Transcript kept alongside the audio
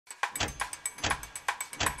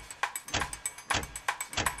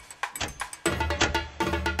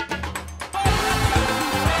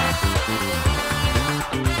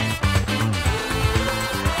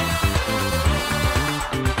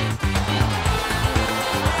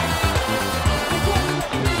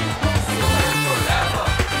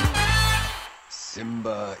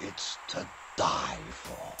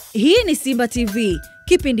Hii ni Simba TV,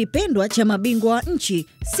 kipindi pendwa cha mabingwa wa nchi,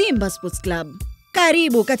 Simba Sports Club.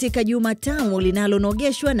 Karibu katika Jumatano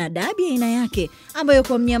linalonogeshwa na dabi aina yake, ambayo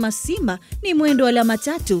kwa mnyama Simba ni mwendo wa alama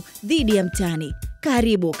 3 dhidi ya mtani.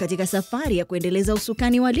 Karibu katika safari ya kuendeleza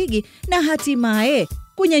usukani wa ligi na hatimaye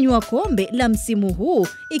kunyanyua kombe la msimu huu,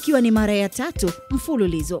 ikiwa ni mara ya 3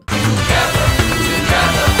 mfululizo.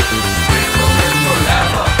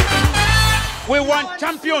 We want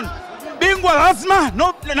champion. Bingwa lazima,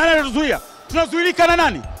 nani anatuzuia? Tunazuilika na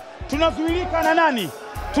nani?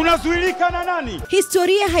 Tunazuilika na nani?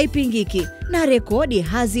 Historia haipingiki na rekodi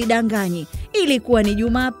hazidanganyi. Ilikuwa ni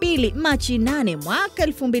Jumapili, Machi 8 mwaka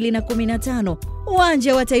 2015.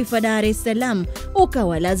 Uwanja wa Taifa Dar es Salaam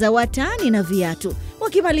ukawalaza watani na viatu,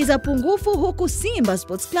 wakimaliza pungufu, huku Simba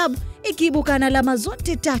Sports Club ikiibuka na alama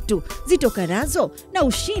zote 3 zitokanazo na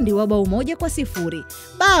ushindi wa bao 1-0.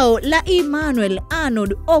 Bao la Emmanuel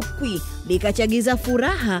Arnold Okwi likachagiza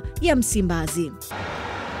furaha ya Msimbazi.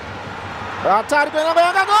 Hatari kwenye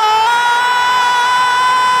Yanga, gol!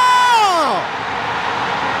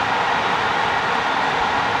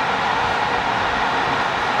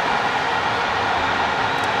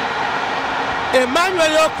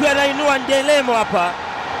 Emmanuel Okwi anainua ndelemo hapa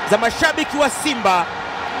za mashabiki wa Simba.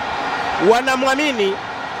 Wanamwamini,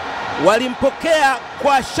 walimpokea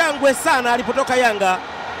kwa shangwe sana alipotoka Yanga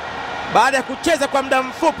baada ya kucheza kwa muda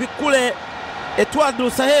mfupi kule Etoile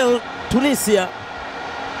du Sahel, Tunisia.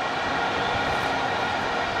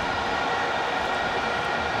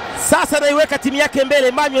 Sasa anaiweka timu yake mbele.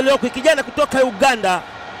 Emmanuel Okwi, kijana kutoka Uganda.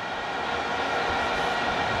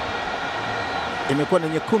 Imekuwa ni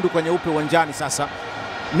nyekundu kwa nyeupe uwanjani sasa.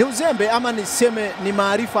 Ni uzembe ama niseme ni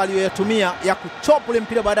maarifa aliyoyatumia ya kuchopa ule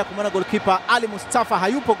mpira baada ya kumwona goalkeeper Ali Mustafa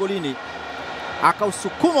hayupo golini.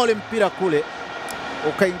 Akausukuma ule mpira kule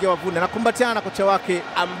ukaingia wavuni, na kumbatiana na kocha wake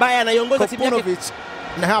ambaye anaiongoza timu yake.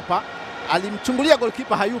 Na hapa alimchungulia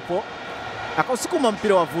goalkeeper hayupo, akausukuma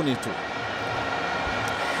mpira wavuni tu.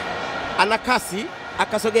 Ana kasi,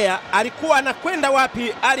 akasogea. Alikuwa anakwenda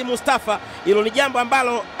wapi Ali Mustafa? Hilo ni jambo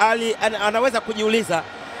ambalo anaweza kujiuliza,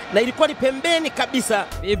 na ilikuwa ni pembeni kabisa.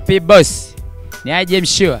 Vipi boss? Ni aje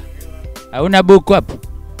mshua? Hauna buku hapo?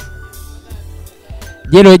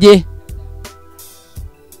 Jelo je?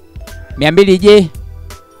 200 je?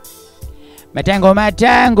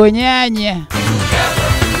 Matango nyanya.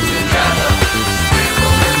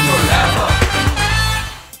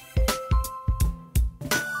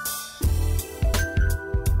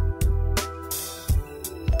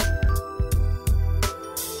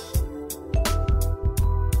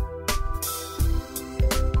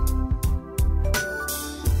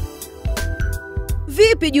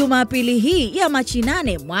 Vipi Jumapili hii ya Machi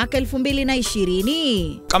 8 mwaka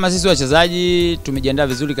 2020? Kama sisi wachezaji tumejiandaa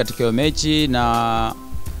vizuri katika hiyo mechi, na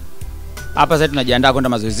hapa sasa tunajiandaa kwenda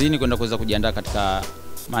mazoezini, kwenda kuweza kujiandaa katika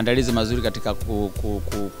maandalizi mazuri katika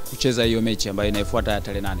kucheza hiyo mechi ambayo inafuata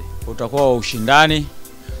tarehe 8. Utakuwa ushindani.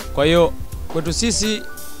 Kwa hiyo kwetu sisi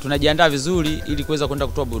tunajiandaa vizuri ili kuweza kwenda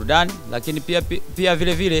kutoa burudani, lakini pia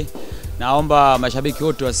vile vile naomba mashabiki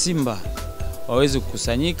wote wa Simba waweze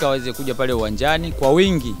kukusanyika, waweze kuja pale uwanjani kwa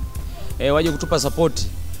wingi, waje kutupa support,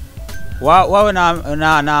 wawe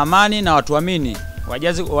na amani na watuamini,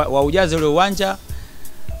 waujaze ule uwanja.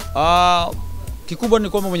 Kikubwa ni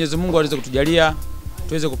kwamba Mwenyezi Mungu aweze kutujalia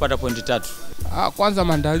tuweze kupata pointi 3. Kwanza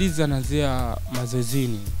maandalizi yanaanzia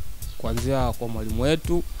mazoezini, kuanzia kwa mwalimu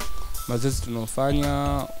wetu. Mazoezi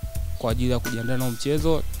tunafanya kwa ajili ya kujiandaa na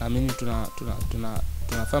mchezo, na mimi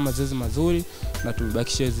tunafanya mazoezi mazuri, na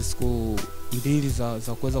tumebakisha hizo siku 2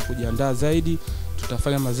 za kuweza kujiandaa zaidi.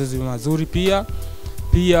 Tutafanya mazoezi mazuri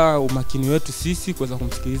pia umakini wetu sisi kuweza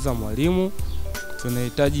kumsikiliza mwalimu.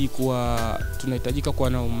 Tunahitajika kuwa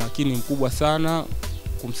na umakini mkubwa sana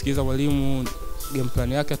kumsikiliza mwalimu. Game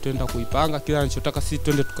plan yake tuenda kuipanga, kila anachotaka sisi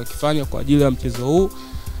twende tukakifanya kwa ajili ya mchezo huu.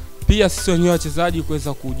 Pia sisi wenyewe wachezaji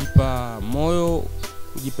kuweza kujipa moyo,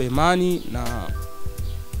 kujipa imani, na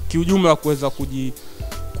kiujumla kuweza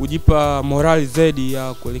kujipa morali zaidi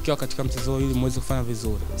ya kuelekea katika mchezo ili muweze kufanya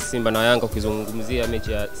vizuri. Simba na Yanga, ukizungumzia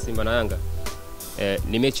mechi ya Simba na Yanga,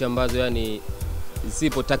 ni mechi ambazo yani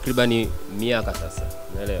zipo takribani miaka sasa,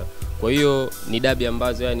 unaelewa? Kwa hiyo ni dabi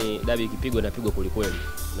ambazo yani dabi ikipigwa inapigwa kulikweli,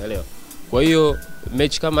 unaelewa? Kwa hiyo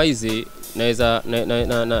mechi kama hizi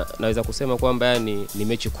naweza kusema kwamba yani ni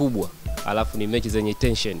mechi kubwa, alafu ni mechi zenye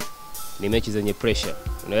tension, ni mechi zenye pressure,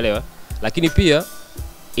 unaelewa? Lakini pia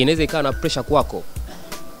inaweza ikawa na pressure kwako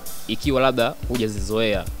ikiwa labda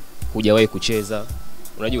hujazizoea, hujawahi kucheza,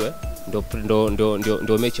 unajua?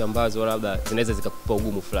 Ndio mechi ambazo labda zinaweza zikakupa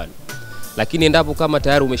ugumu fulani. Lakini endapo kama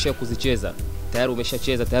tayari umesha kuzicheza, tayari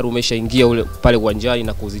umeshacheza, tayari umeshaingia ule pale uwanjani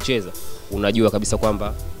na kuzicheza, unajua kabisa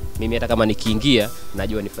kwamba mimi hata kama nikiingia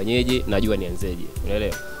najua nifanyeje, najua nianzeje.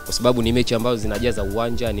 Unaelewa? Kwa sababu ni mechi ambazo zinajaza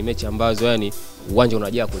uwanja, ni mechi ambazo yani uwanja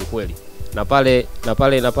unajaa kweli. Na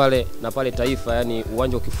pale Taifa, yani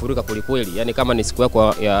uwanja ukifurika kweli, yani kama ni siku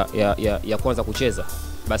yako ya kwanza kucheza,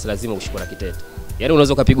 basi lazima ushikwe na kitete. Yani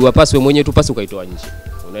unaweza kupigwa pasi wewe mwenyewe tu, pasi ukaitoa nje.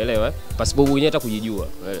 Unaelewa? Pasi bobu mwenyewe hata kujijua.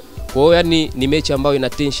 Kwa hiyo yani ni mechi ambayo ina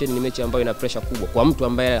tension, ni mechi ambayo ina pressure kubwa kwa mtu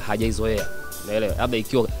ambaye hajaizoea. Unaelewa? Labda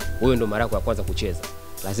ikiwa wewe ndo mara yako ya kwanza kucheza,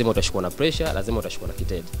 lazima utashikwa na pressure, lazima utashikwa na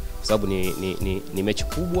kitete. Kwa sababu ni mechi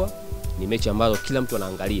kubwa, ni mechi ambayo kila mtu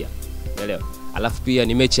anaangalia. Unaelewa? Alafu pia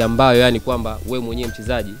ni mechi ambayo yani kwamba wewe mwenyewe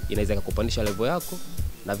mchezaji inaweza kukupandisha level yako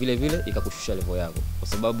na vile vile ikakushusha level yako. Kwa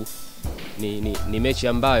sababu ni mechi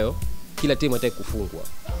ambayo kila timu inataka kufungwa.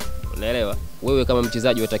 Unaelewa? Wewe kama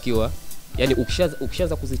mchezaji unatakiwa yani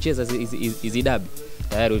ukishaanza kuzicheza hizi dabi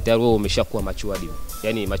tayari wewe umeshakuwa matured.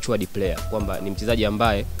 Yani matured player, kwamba ni mchezaji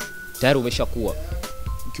ambaye tayari umeshakuwa.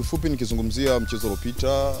 Kifupi nikizungumzia mchezo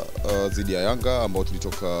uliopita dhidi ya Yanga ambao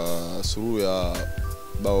tulitoka suluhu ya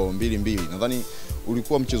bao 2-2. Nadhani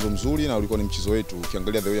ulikuwa mchezo mzuri na ulikuwa ni mchezo wetu.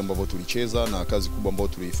 Ukiangalia vile ambavyo tulicheza na kazi kubwa ambayo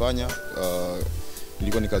tuliifanya,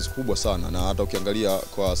 ilikuwa ni kazi kubwa sana, na hata ukiangalia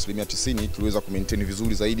kwa 90% tuliweza kumaintain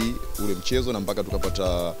vizuri zaidi ule mchezo na mpaka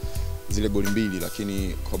tukapata zile goli 2,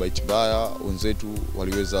 lakini kwa bahati mbaya wenzetu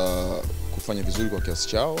waliweza kufanya vizuri kwa kiasi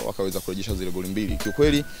chao, wakaweza kurejesha zile goli 2.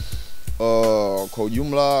 Kiukweli kwa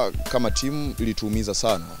ujumla kama timu ilituumiza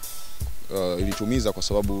sana. Ilituumiza kwa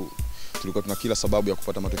sababu tulikuwa tuna kila sababu ya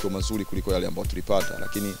kupata matokeo mazuri kuliko yale ambayo tulipata,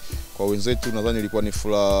 lakini kwa wenzetu nadhani ilikuwa ni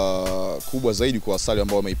furaha kubwa zaidi kwa asali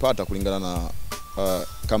ambao wameipata kulingana na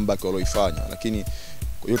comeback walioifanya. Lakini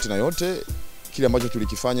yote na yote kile ambacho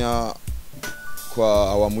tulikifanya kwa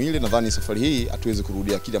awamu ile, nadhani safari hii hatuwezi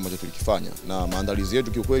kurudia kile ambacho tulikifanya, na maandalizi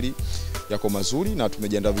yetu kiukweli yako mazuri na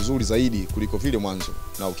tumejiandaa vizuri zaidi kuliko vile mwanzo.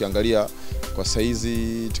 Na ukiangalia kwa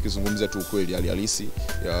saizi tukizungumzia tu ukweli hali halisi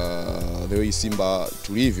ya the way Simba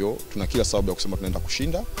tulivyo, tuna kila sababu ya kusema tunaenda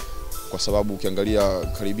kushinda, kwa sababu ukiangalia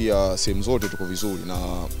karibia sehemu zote tuko vizuri. Na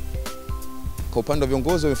kwa upande wa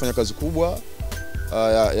viongozi wamefanya kazi kubwa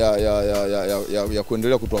ya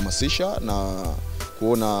kuendelea kutuhamasisha na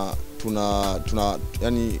kuona tuna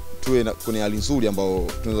yani tuwe kwenye hali nzuri ambao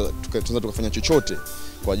tunaweza tukafanya chochote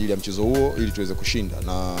kwa ajili ya mchezo huo ili tuweze kushinda.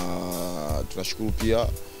 Na tunashukuru pia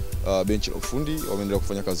benchi la ufundi wameendelea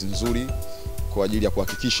kufanya kazi nzuri kwa ajili ya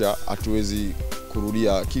kuhakikisha hatuwezi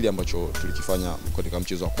kurudia kile ambacho tulikifanya katika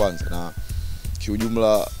mchezo wa kwanza. Na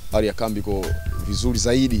kiujumla hali ya kambi iko vizuri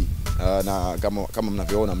zaidi, na kama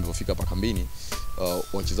mnavyoona mlivyofika hapa kambini,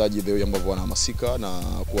 wachezaji leo ambao wanahamasika na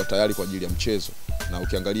kuwa tayari kwa ajili ya mchezo. Na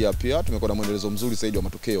ukiangalia pia tumekuwa na mwendelezo mzuri zaidi wa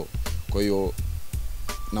matokeo. Kwa hiyo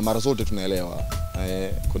na mara zote tunaelewa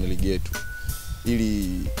kwenye ligi yetu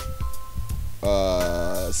ili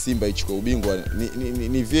Simba ichukue ubingwa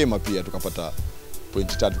ni vyema pia tukapata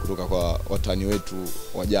pointi 3 kutoka kwa watani wetu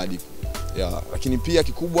wa jadi. Lakini pia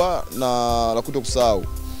kikubwa na la kutokusahau,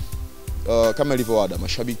 kama ilivyo ada,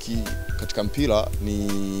 mashabiki katika mpira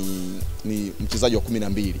ni mchezaji wa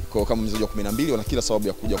 12. Kwa hiyo kama mchezaji wa 12 wana kila sababu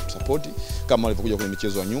ya kuja kusupport kama walivyokuja kwenye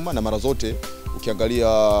michezo ya nyuma. Na mara zote ukiangalia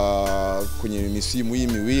kwenye misimu hii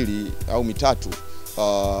miwili au mitatu,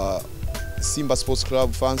 Simba Sports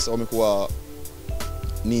Club fans wamekuwa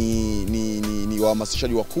ni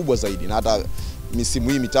wahamasishaji wakubwa zaidi, na hata misimu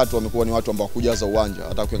hii mitatu wamekuwa ni watu ambao kujaza uwanja.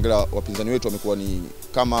 Hata ukiangalia wapinzani wetu wamekuwa ni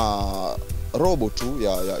kama robo tu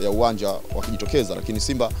ya uwanja wakijitokeza, lakini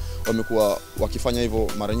Simba wamekuwa wakifanya hivyo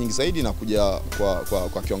mara nyingi zaidi na kuja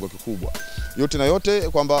kwa kiwango kikubwa. Yote na yote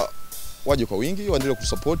kwamba waje kwa wingi, waendelee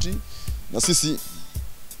kusupport, na sisi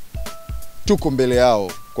tuko mbele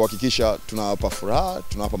yao kuhakikisha tunawapa furaha,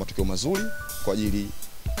 tunawapa matokeo mazuri kwa ajili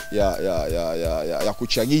ya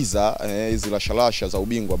kuchagiza hizi lashalasha za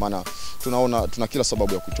ubingwa. Maana tunaona tuna kila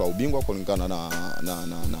sababu ya kutoa ubingwa kulingana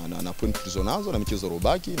na point tulizonazo na michezo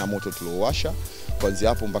iliyobaki na moto tuliowasha kuanzia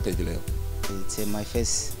hapo mpaka hivi leo. It's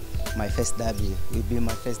my first derby. Will be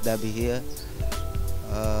my first derby here.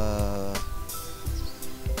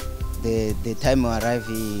 The time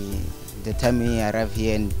we arrive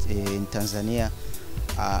here in Tanzania,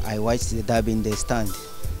 I watched the derby in the stand.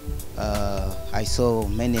 I saw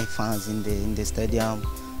many fans in the stadium.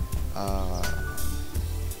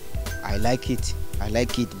 I like it,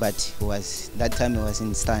 but that time it was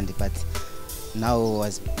in stand, but now it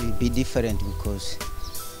was a bit different because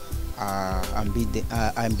I'm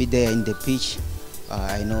there in the pitch.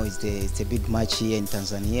 I know it's a big match here in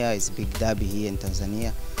Tanzania. It's a big derby here in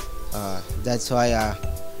Tanzania. That's why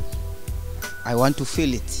I want to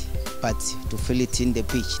feel it, but to feel it in the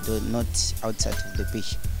pitch, not outside of the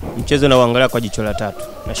pitch. Mchezo na uangalia kwa jicho la tatu.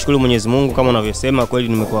 Nashukuru Mwenyezi Mungu, kama unavyosema kweli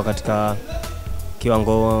nimekuwa katika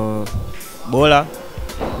kiwango bora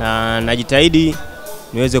na najitahidi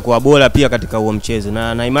niweze kuwa bora pia katika huo mchezo,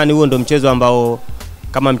 na imani huo ndio mchezo ambao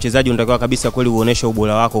kama mchezaji unatakiwa kabisa kweli uoneshe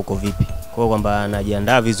ubora wako uko vipi. Kwa kwamba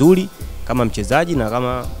najiandaa vizuri kama mchezaji na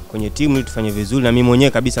kama kwenye timu ili tufanye vizuri, na mimi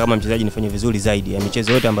mwenyewe kabisa kama mchezaji nifanye vizuri zaidi ya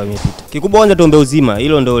michezo yote ambayo imepita. Kikubwa kwanza tuombe uzima,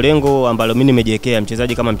 hilo ndio lengo ambalo mimi nimejiwekea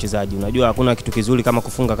mchezaji kama mchezaji. Unajua hakuna kitu kizuri kama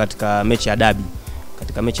kufunga katika mechi ya dabi.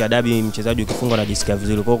 Katika mechi ya dabi mchezaji ukifunga unajisikia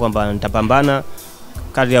vizuri. Kwa kwamba nitapambana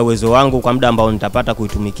kadri ya uwezo wangu kwa muda ambao nitapata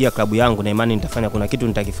kuitumikia klabu yangu, na imani nitafanya kuna kitu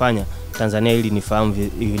nitakifanya Tanzania ili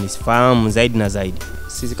nifahamu zaidi na zaidi.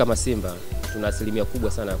 Sisi kama Simba tuna asilimia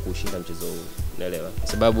kubwa sana ya kushinda mchezo huu, unaelewa? Kwa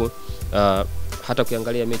sababu hata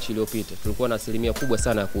ukiangalia mechi iliyopita tulikuwa na asilimia kubwa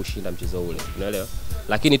sana ya kushinda mchezo ule, unaelewa?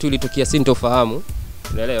 Lakini tu ilitokea sintofahamu,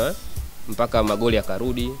 unaelewa? Mpaka magoli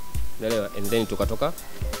yakarudi, unaelewa? And then tukatoka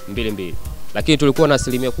 2-2. Lakini tulikuwa na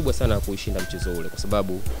asilimia kubwa sana ya kushinda mchezo ule kwa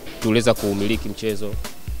sababu tuliweza kuumiliki mchezo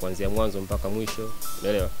kuanzia mwanzo mpaka mwisho,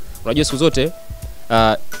 unaelewa? Unajua siku zote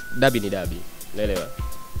dabi ni dabi, unaelewa?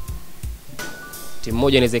 Timu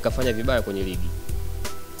moja inaweza ikafanya vibaya kwenye ligi,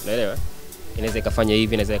 unaelewa? Inaweza ikafanya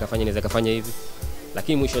hivi, inaweza ikafanya hivi.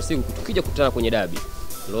 Lakini mwisho wa siku tukija kukutana kwenye dabi,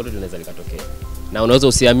 lolote linaweza likatokea. Na unaweza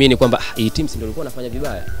usiamini kwamba hii timu ndio ilikuwa inafanya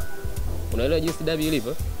vibaya. Unaelewa jinsi dabi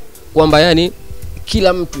ilivyo? Kwamba yani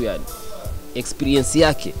kila mtu yani experience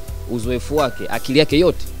yake, uzoefu wake, akili yake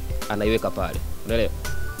yote anaiweka pale. Unaelewa?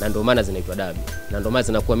 Na ndio maana zinaitwa dabi. Na ndio maana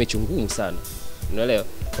zinakuwa mechi ngumu sana. Unaelewa?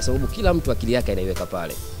 Kwa sababu kila mtu akili yake anaiweka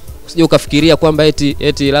pale. Usije ukafikiria kwamba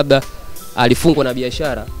eti labda alifungwa na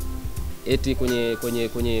Biashara eti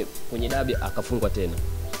kwenye dabi akafungwa tena.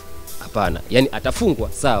 Hapana. Yaani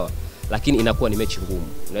atafungwa sawa, lakini inakuwa ni mechi ngumu.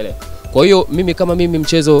 Unaelewa? Kwa hiyo mimi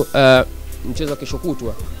mchezo wa kesho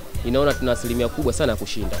kutwa inaona tuna asilimia kubwa sana ya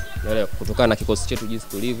kushinda. Unaelewa? Kutokana na kikosi chetu jinsi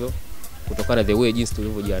tulivyo, kutokana na the way jinsi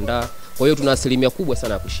tulivyojiandaa. Kwa hiyo tuna asilimia kubwa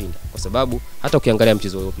sana ya kushinda kwa sababu hata ukiangalia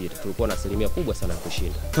mchezo uliopita tulikuwa na asilimia kubwa sana ya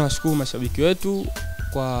kushinda. Tunashukuru mashabiki wetu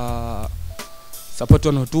kwa support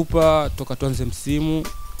wanaotupa toka tuanze msimu.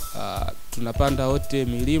 Tunapanda wote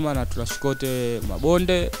milima na tunashukote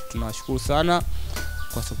mabonde. Tunashukuru sana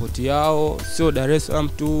kwa support yao. Sio Dar es Salaam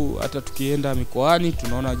tu, hata tukienda mikoani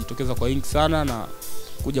tunaona wajitokeza kwa wingi sana na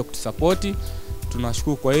kuja kutusapoti.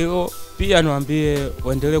 Tunashukuru kwa hilo. Pia niwaambie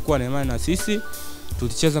waendelee kuwa na imani na sisi.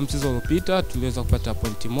 Tulicheza mchezo uliopita, tuliweza kupata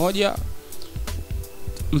pointi 1.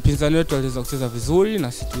 Mpinzani wetu aliweza kucheza vizuri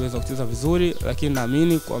na sisi tuliweza kucheza vizuri, lakini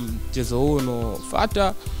naamini kwa mchezo huu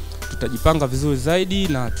unaofuata tutajipanga vizuri zaidi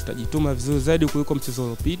na tutajituma vizuri zaidi kuliko mchezo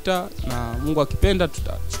uliopita, na Mungu akipenda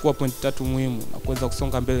tutachukua pointi 3 muhimu na kuweza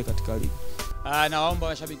kusonga mbele katika ligi. Naomba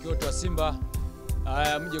mashabiki wote wa Simba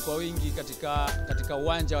mje kwa wingi katika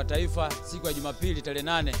uwanja wa Taifa siku ya Jumapili tarehe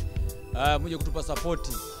 8. Mje kutupa support.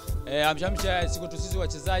 Amshamsha siku tu sisi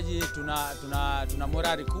wachezaji tuna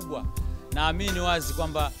morali kubwa. Naamini wazi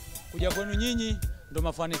kwamba kuja kwenu nyinyi ndio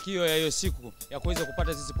mafanikio ya hiyo siku ya kuweza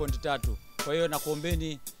kupata sisi pointi 3. Kwa hiyo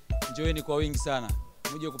nakuombeni njoeni kwa wingi sana.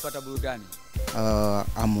 Mje kupata burudani.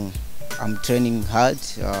 I'm training hard.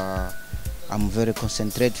 I'm very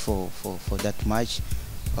concentrated for that match.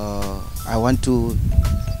 I want to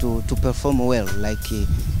perform well like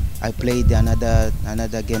I played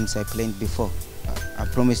another games I played before. I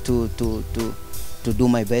promise to do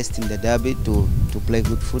my best in the derby, to play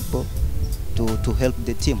good football, to help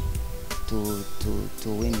the team to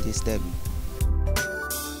win this derby.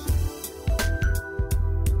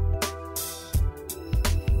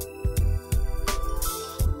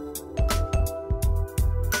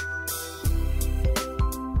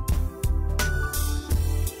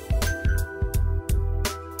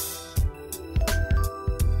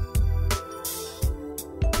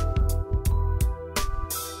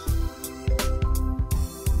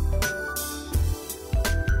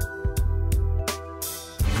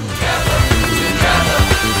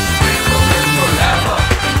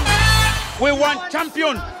 We want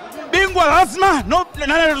champion. Bingwa lazima,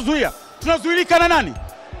 nani anatuzuia? Tunazuilika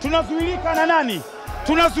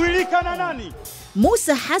na nani?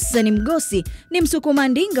 Musa Hassan Mgosi ni msukuma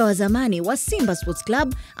ndinga wa zamani wa Simba Sports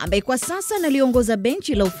Club ambaye kwa sasa analiongoza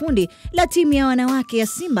benchi la ufundi la timu ya wanawake ya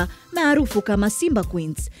Simba maarufu kama Simba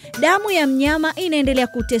Queens. Damu ya mnyama inaendelea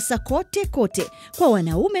kutesa kote kwa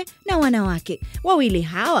wanaume na wanawake. Wawili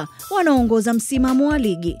hawa wanaongoza msimamo wa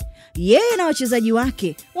ligi. Yeye na wachezaji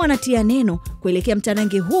wake wanatia neno kuelekea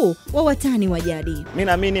mtanange huu wa watani wa jadi. Mimi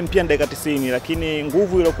naamini mpia dakika 90, lakini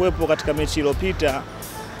nguvu iliyokuwepo katika mechi iliyopita,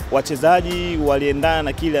 wachezaji waliendana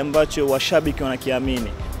na kile ambacho washabiki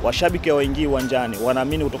wanakiamini. Washabiki hawaingii uwanjani,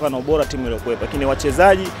 wanaamini kutokana na ubora timu iliyokuwepo, lakini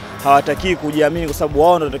wachezaji hawataki kujiamini kwa sababu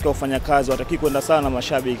wao ndio wanatakiwa kufanya kazi, hawataki kwenda sana na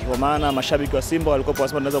mashabiki. Kwa maana mashabiki wa Simba walikuwa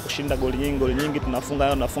wanasema tunaweza kushinda goli nyingi,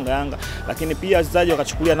 tunafunga Yanga, lakini pia wachezaji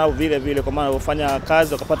wakachukulia nao vile kwa maana wafanya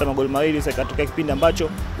kazi wakapata magoli mawili. Sasa ikatokea kipindi ambacho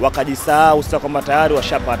wakajisahau sasa kwamba tayari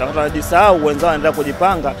washapata. Wakati wanajisahau wenzao wanaendelea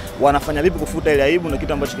kujipanga wanafanya vipi kufuta ile aibu, na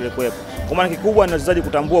kitu ambacho kilikuwepo. Kwa maana kikubwa ni wachezaji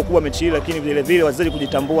kutambua kubwa mechi hii, lakini vile wachezaji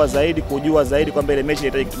kujitambua zaidi, kujua zaidi kwamba ile mechi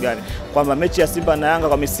inahitaji kitu gani. Kwamba mechi ya Simba na Yanga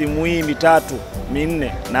kwa misimu hii mitatu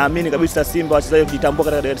minne, naamini kabisa Simba wachezaji kujitambua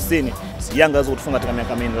katika dakika 90, Yanga hawezi kutufunga katika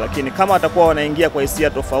miaka minne. Lakini kama watakuwa wanaingia kwa hisia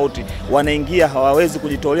tofauti, wanaingia hawawezi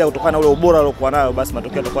kujitolea kutokana na ule ubora waliokuwa nao, basi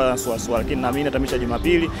matokeo yatakuwa yanasuasua. Lakini naamini atamisha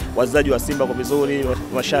Jumapili wachezaji wa Simba kwa vizuri,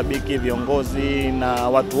 mashabiki, viongozi na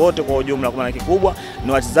watu wote kwa ujumla. Kwa maana kikubwa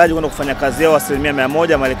ni wachezaji kwenda kufanya kazi yao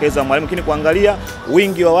 100%, maelekezo ya mwalimu, lakini kuangalia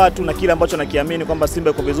wingi wa watu na kile ambacho nakiamini kwamba Simba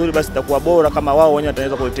iko vizuri, basi itakuwa bora kama wao wenyewe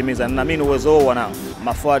wataweza kulitimiza. Naamini uwezo wao wanao.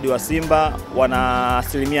 Mafuadi wa Simba wana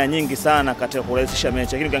asilimia nyingi sana katika kurahisisha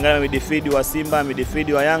mechi, lakini ukiangalia midfield wa Simba,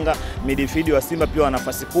 midfield wa Yanga, midfield wa Simba pia wana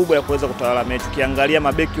nafasi kubwa ya kuweza kutawala mechi. Ukiangalia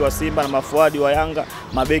mabeki wa Simba na mafuadi wa Yanga,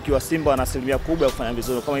 mabeki wa Simba wana asilimia kubwa ya kufanya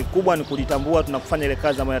vizuri. Kama kikubwa ni kujitambua, tunakufanya ile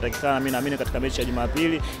kazi ambayo inatakikana. Mimi naamini katika mechi ya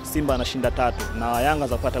Jumapili Simba anashinda 3 na Yanga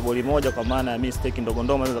zapata goli moja, kwa maana ya mistake ndogo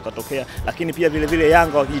zinaweza kutokea, lakini pia vile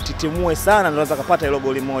Yanga wakijititimue sana wanaweza kupata ile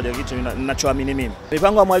goli moja, kitu ninachoamini mimi.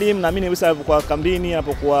 Mipango ya mwalimu naamini kabisa kwa kambini,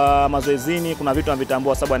 anapokuwa mazoezini kuna vitu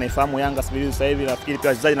anavitambua, sababu anaifahamu Yanga sasa hivi. Nafikiri pia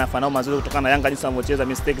wachezaji wanafahamu mazoezi kutokana na Yanga jinsi wanavyocheza,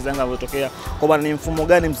 mistakes Yanga zinazotokea. Kwa maana ni mfumo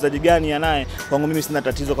gani, mchezaji gani anaye, kwangu mimi sina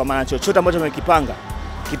tatizo, kwa maana chochote ambacho tumekipanga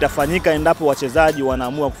kitafanyika endapo wachezaji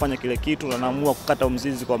wanaamua kufanya kile kitu, wanaamua kukata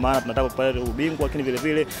mzizi, kwa maana tunataka kupata ubingwa, lakini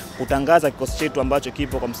vile kutangaza kikosi chetu ambacho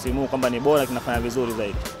kipo kwa msimu huu kwamba ni bora, kinafanya vizuri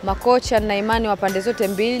zaidi. Makocha na imani wa pande zote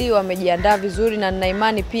mbili wamejiandaa vizuri, na nina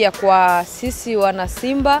imani pia kwa sisi wana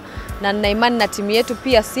Simba, na nina imani na timu yetu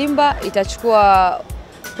pia Simba itachukua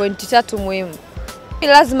pointi 3 muhimu.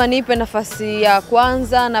 Lazima niipe nafasi ya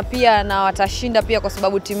kwanza na pia na watashinda pia, kwa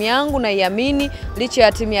sababu timu yangu naiamini, licha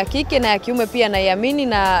ya timu ya kike na ya kiume pia naiamini,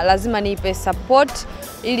 na lazima niipe support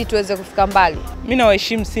ili tuweze kufika mbali. Mimi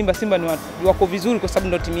nawaheshimu Simba. Simba ni wako vizuri kwa sababu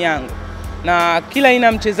ndio timu yangu, na kila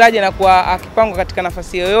aina mchezaji anakuwa akipangwa katika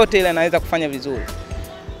nafasi yoyote ile anaweza kufanya vizuri.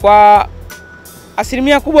 Kwa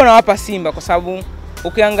asilimia kubwa nawapa Simba, kwa sababu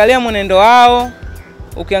ukiangalia mwenendo wao,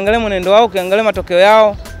 ukiangalia matokeo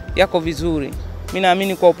yao yako vizuri. Mimi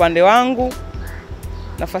naamini kwa upande wangu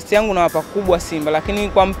nafasi yangu nawapa kubwa Simba, lakini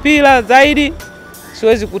kwa mpira zaidi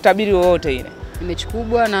siwezi kutabiri wote ile. Ni mechi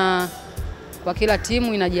kubwa na kwa kila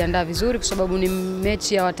timu inajiandaa vizuri kwa sababu ni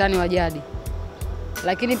mechi ya watani wa jadi.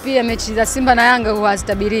 Lakini pia mechi za Simba na Yanga huwa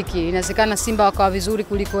hazitabiriki. Inawezekana Simba wakawa vizuri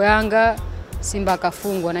kuliko Yanga, Simba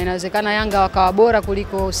akafungwa, na inawezekana Yanga wakawa bora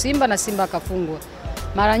kuliko Simba na Simba akafungwa.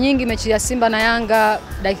 Mara nyingi mechi ya Simba na Yanga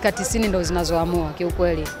dakika 90 ndio zinazoamua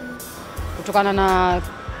kiukweli, kutokana na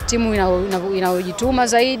timu inayojituma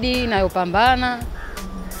zaidi, inayopambana,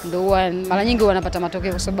 ndio mara nyingi wanapata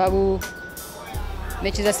matokeo, kwa sababu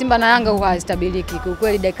mechi za Simba na Yanga huwa hazitabiliki. Kwa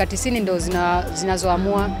kweli dakika 90 ndio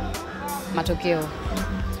zinazoamua matokeo.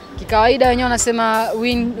 Kikawaida wenyewe wanasema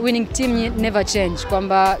winning team never change,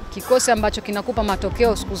 kwamba kikosi ambacho kinakupa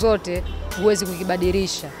matokeo siku zote huwezi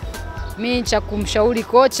kukibadilisha. Mimi cha kumshauri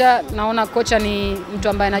kocha, naona kocha ni mtu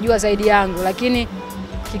ambaye anajua zaidi yangu, lakini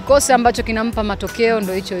kikosi ambacho kinampa matokeo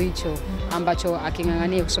ndio hicho ambacho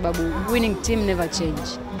akingangania, kwa sababu winning team never change.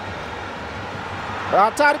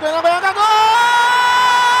 Hatari kwa Yanga, gol!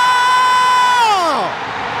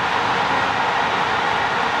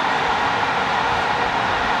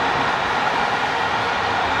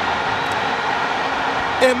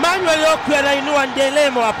 Emmanuel Okwi anainua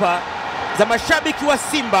ndelemo hapa za mashabiki wa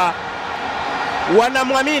Simba,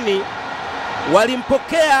 wanamwamini,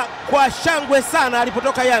 walimpokea kwa shangwe sana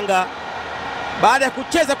alipotoka Yanga baada ya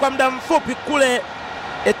kucheza kwa muda mfupi kule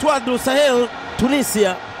Etoile du Sahel,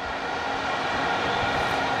 Tunisia.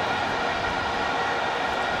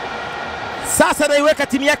 Sasa anaiweka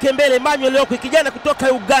timu yake mbele. Emmanuel Okwi, kijana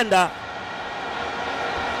kutoka Uganda.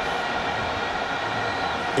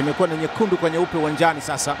 Imekuwa ni nyekundu kwa nyeupe uwanjani.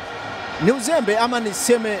 Sasa ni uzembe ama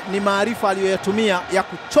niseme ni maarifa aliyoyatumia ya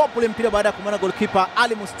kuchopa ule mpira baada ya kumwona goalkeeper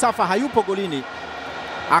Ali Mustafa hayupo golini,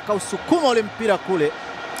 akausukuma ule mpira kule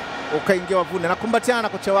ukaingia wavuni, na kumbatiana na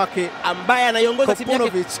kocha wake ambaye anaiongoza timu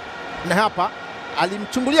yake, na hapa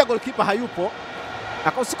alimchungulia goalkeeper hayupo,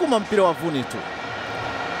 akausukuma mpira wavuni tu.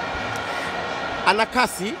 Ana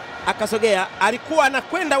kasi, akasogea. Alikuwa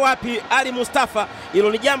anakwenda wapi Ali Mustafa?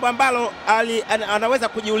 Hilo ni jambo ambalo anaweza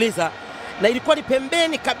kujiuliza, na ilikuwa ni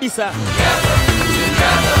pembeni kabisa.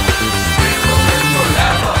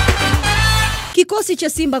 Kikosi cha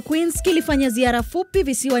Simba Queens kilifanya ziara fupi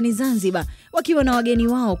visiwani Zanzibar wakiwa na wageni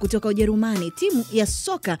wao kutoka Ujerumani, timu ya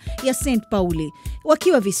soka ya St. Pauli.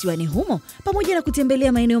 Wakiwa visiwani humo, pamoja na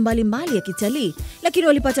kutembelea maeneo mbalimbali ya kitalii, lakini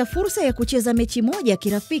walipata fursa ya kucheza mechi moja ya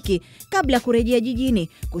kirafiki kabla ya kurejea jijini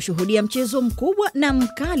kushuhudia mchezo mkubwa na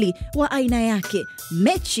mkali wa aina yake,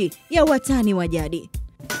 mechi ya watani wa jadi.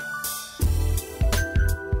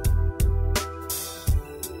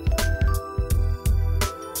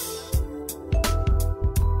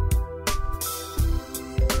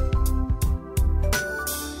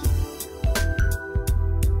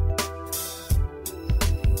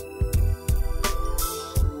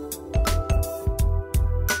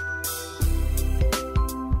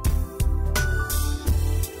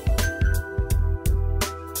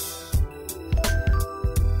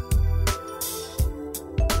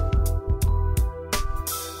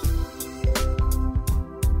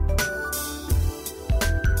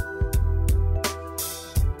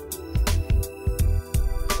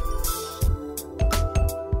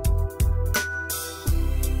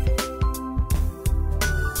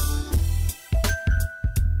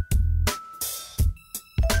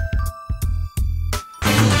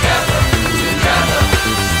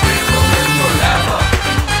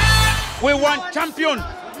 We want champion.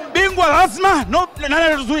 Bingwa lazima, no, nani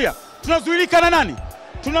anatuzuia? Tunazuilika na nani?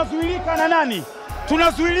 Tunazuilika na nani?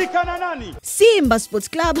 Tunazuilika na nani? Simba Sports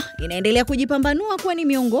Club inaendelea kujipambanua kuwa ni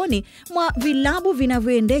miongoni mwa vilabu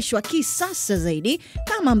vinavyoendeshwa kisasa zaidi,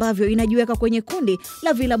 kama ambavyo inajiweka kwenye kundi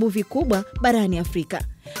la vilabu vikubwa barani Afrika.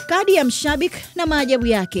 Kadi ya mshabiki na maajabu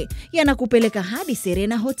yake yanakupeleka hadi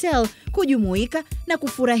Serena Hotel kujumuika na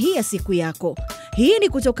kufurahia siku yako. Hii ni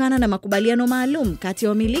kutokana na makubaliano maalum kati ya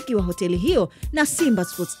wamiliki wa hoteli hiyo na Simba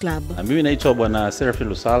Sports Club. Mimi naitwa Bwana Serafin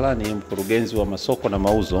Lusala, ni mkurugenzi wa masoko na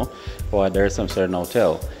mauzo wa Dar es Salaam Serena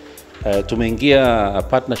Hotel. Tumeingia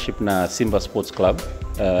partnership na Simba Sports Club,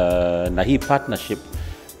 na hii partnership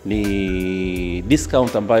ni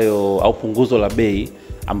discount ambayo au punguzo la bei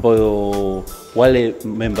ambayo wale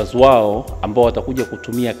members wao ambao watakuja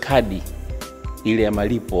kutumia kadi ile ya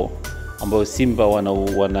malipo ambayo Simba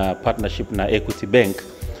wana partnership na Equity Bank,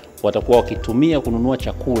 watakuwa wakitumia kununua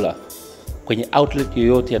chakula kwenye outlet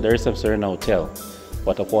yoyote ya Dar es Salaam Serena Hotel,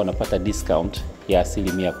 watakuwa wanapata discount ya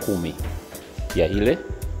 10% ya ile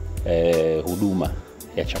huduma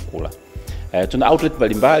ya chakula. Tuna outlet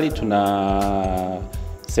mbalimbali, tuna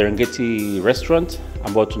Serengeti Restaurant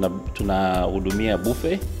ambao tunahudumia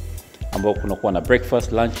buffet ambao kunakuwa na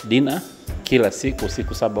breakfast, lunch, dinner kila siku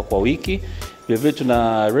 7 kwa wiki. Vile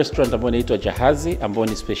tuna restaurant ambayo inaitwa Jahazi ambao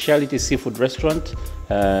ni specialty seafood restaurant,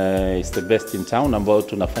 it's the best in town, ambao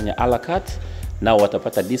tunafanya a la carte, nao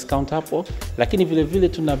watapata discount hapo. Lakini vile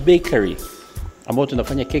tuna bakery ambao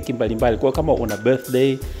tunafanya keki mbalimbali. Kwa kama una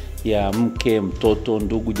birthday ya mke, mtoto,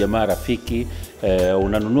 ndugu, jamaa, rafiki,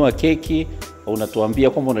 unanunua keki, unatuambia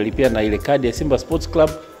kwamba unalipia na ile kadi ya Simba Sports Club,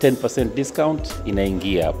 10% discount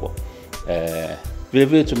inaingia hapo.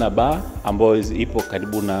 Vile tuna bar ambayo ipo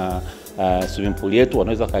karibu na swimming pool yetu,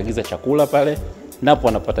 wanaweza kaagiza chakula pale napo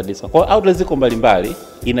wanapata discount. Kwa outlets ziko mbalimbali,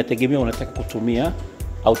 inategemea unataka kutumia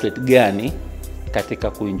outlet gani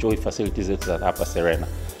katika kuenjoy facilities zetu za hapa Serena.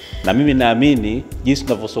 Na mimi naamini jinsi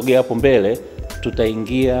tunavyosogea hapo mbele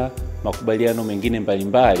tutaingia makubaliano mengine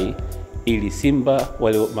mbalimbali ili Simba,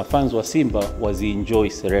 wale mafans wa Simba wazienjoy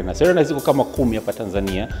Serena. Serena ziko kama 10 hapa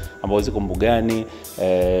Tanzania ambao ziko Mbugani,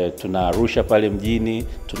 tuna Arusha pale mjini,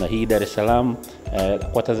 tuna hii Dar es Salaam.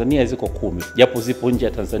 Kwa Tanzania ziko 10. Japo zipo nje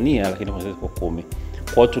ya Tanzania lakini ziko 10.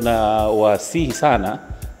 Kwa tunawasihi sana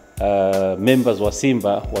members wa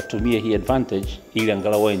Simba watumie hii advantage ili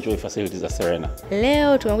angalau enjoy facilities za Serena.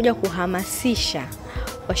 Leo tumekuja kuhamasisha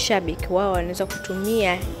washabiki wao wanaweza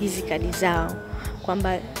kutumia hizi kadi zao,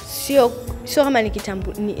 kwamba sio kama ni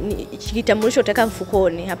kitambulisho utaka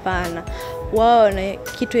mfukoni, hapana. Wao na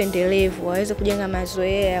kitu endelevu, waweze kujenga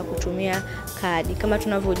mazoea ya kutumia kadi. Kama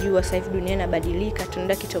tunavyojua sasa hivi dunia inabadilika,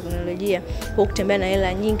 tunaenda kiteknolojia. Kwa kutembea na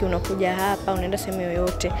hela nyingi, unakuja hapa, unaenda sehemu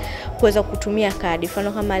yoyote, kuweza kutumia kadi.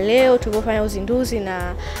 Mfano kama leo tulipofanya uzinduzi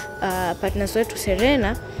na partners wetu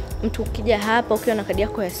Serena, mtu ukija hapa ukiwa na kadi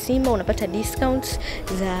yako ya Simba unapata discounts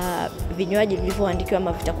za vinywaji vilivyoandikiwa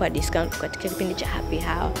ama vitakuwa discount katika kipindi cha happy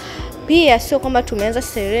hour. Pia sio kwamba tumeanza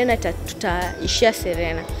Serena tutaishia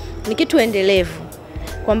Serena. Ni kitu endelevu,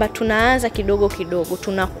 kwamba tunaanza kidogo kidogo,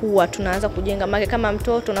 tunaanza kujenga mage kama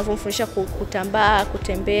mtoto unavyomfundisha kutambaa,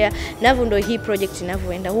 kutembea, navyo ndio hii project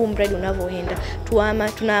inavyoenda, huu mradi unavyoenda.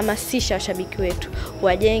 Tunahamasisha washabiki wetu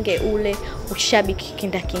wajenge ule ushabiki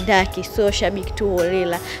kindakindaki, sio shabiki tu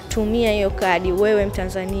holela. Tumia hiyo kadi wewe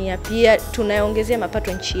Mtanzania, pia tunaongezea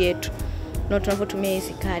mapato nchi yetu. na tunavyotumia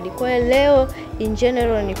hizi kadi. Kwa hiyo leo in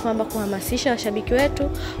general ni kwamba kuhamasisha washabiki wetu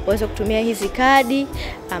waweze kutumia hizi kadi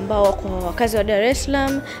ambao wako wakazi wa Dar es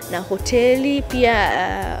Salaam na hoteli pia,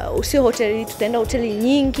 usio hoteli, tutaenda hoteli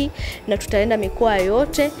nyingi na tutaenda mikoa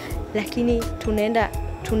yote, lakini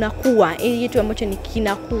tunakuwa ili kitu ambacho ni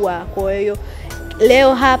kinakuwa. Kwa hiyo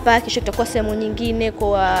leo hapa, kesho tutakuwa sehemu nyingine, kwa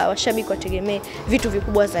washabiki wategemee vitu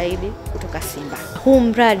vikubwa zaidi kutoka Simba. Huu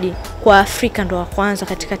mradi kwa Afrika ndo wa kwanza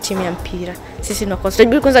katika timu ya mpira. Sisi ndo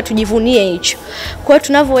kwanza tujivunie hicho. Kwa hiyo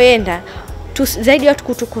tunavyoenda zaidi watu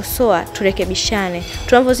kutukosoa, turekebishane.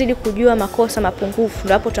 Tunavyozidi kujua makosa, mapungufu,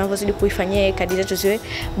 ndio hapo tunavyozidi kuifanyia kadi zetu ziwe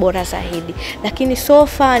bora zaidi. Lakini so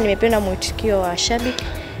far nimependa mwitikio wa washabiki.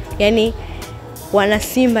 Yaani wana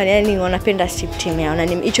Simba, yani wanapenda team yao, na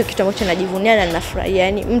hicho kitu ambacho najivunia na ninafurahia.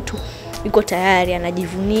 Yani mtu yuko tayari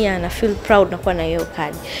anajivunia na feel proud na kuwa na hiyo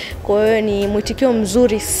kadi. Kwa hiyo ni mwitikio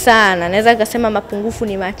mzuri sana. Naweza kusema mapungufu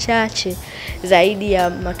ni machache zaidi ya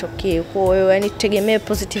matokeo. Kwa hiyo yani tutegemee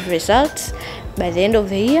positive results by the end of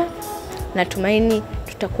the year. Natumaini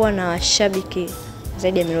tutakuwa na washabiki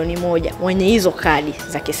zaidi ya milioni 1 wenye hizo kadi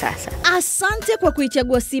za kisasa. Asante kwa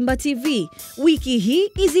kuichagua Simba TV. Wiki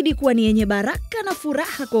hii izidi kuwa ni yenye baraka na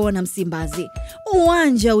furaha kwa wanamsimbazi.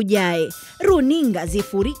 Uwanja ujae, runinga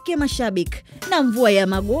zifurike mashabiki, na mvua ya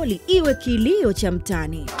magoli iwe kilio cha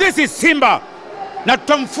mtani. This is Simba, na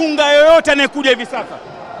tutamfunga yoyote anayekuja hivi sasa.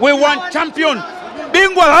 We want champion.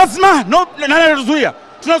 Bingwa lazima, nani anatuzuia?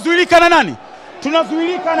 Tunazuilika na nani?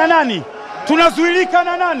 Tunazuilika na nani? Tunazuilika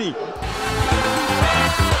na nani?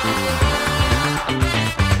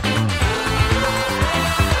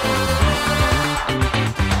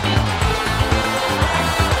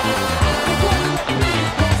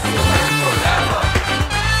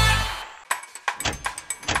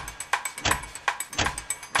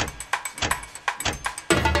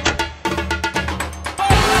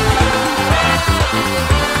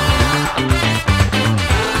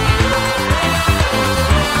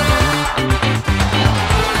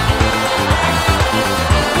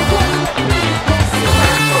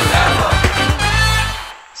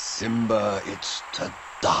 Simba, it's to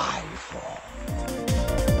die for.